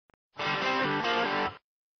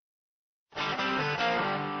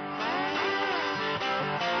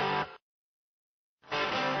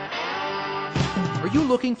Are you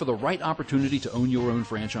looking for the right opportunity to own your own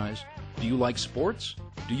franchise? Do you like sports?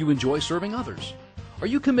 Do you enjoy serving others? Are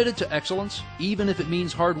you committed to excellence, even if it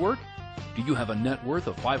means hard work? Do you have a net worth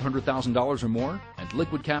of $500,000 or more and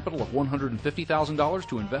liquid capital of $150,000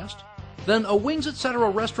 to invest? Then a Wings Etc.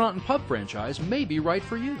 restaurant and pub franchise may be right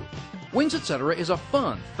for you. Wings Etc. is a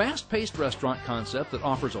fun, fast-paced restaurant concept that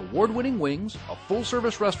offers award-winning wings, a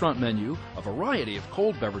full-service restaurant menu, a variety of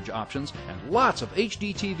cold beverage options, and lots of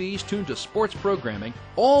HD TVs tuned to sports programming,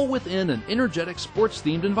 all within an energetic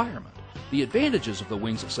sports-themed environment. The advantages of the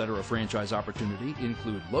Wings Etc. franchise opportunity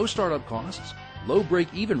include low startup costs, low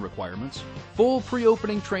break-even requirements, full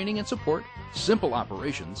pre-opening training and support, simple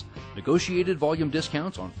operations, negotiated volume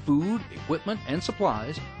discounts on food, equipment, and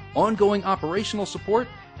supplies, ongoing operational support,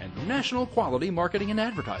 and national quality marketing and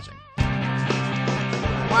advertising.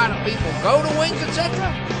 Why do people go to Wings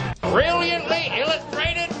Etc.? Brilliantly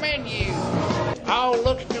illustrated menu. All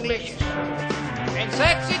looks delicious. And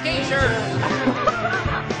sexy t-shirts.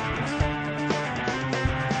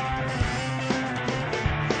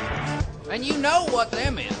 And you know what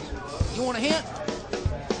them is. You want a hint?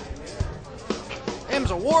 Them's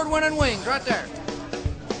award-winning wings right there.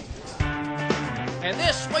 And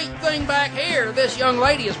this sweet thing back here this young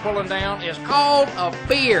lady is pulling down is called a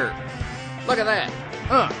beer. Look at that.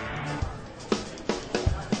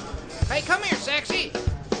 Hey, come here, sexy.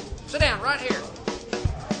 Sit down right here.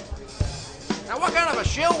 Now, what kind of a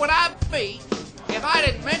shill would I be if I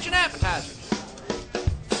didn't mention appetizers?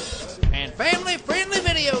 And family-friendly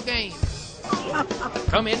video games.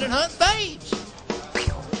 Come in and hunt thieves.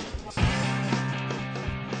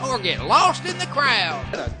 Or get lost in the crowd.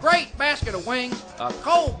 Get a great basket of wings, a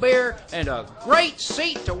cold beer, and a great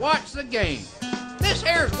seat to watch the game. This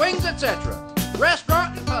here's Wings Etc.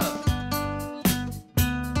 Restaurant and pub.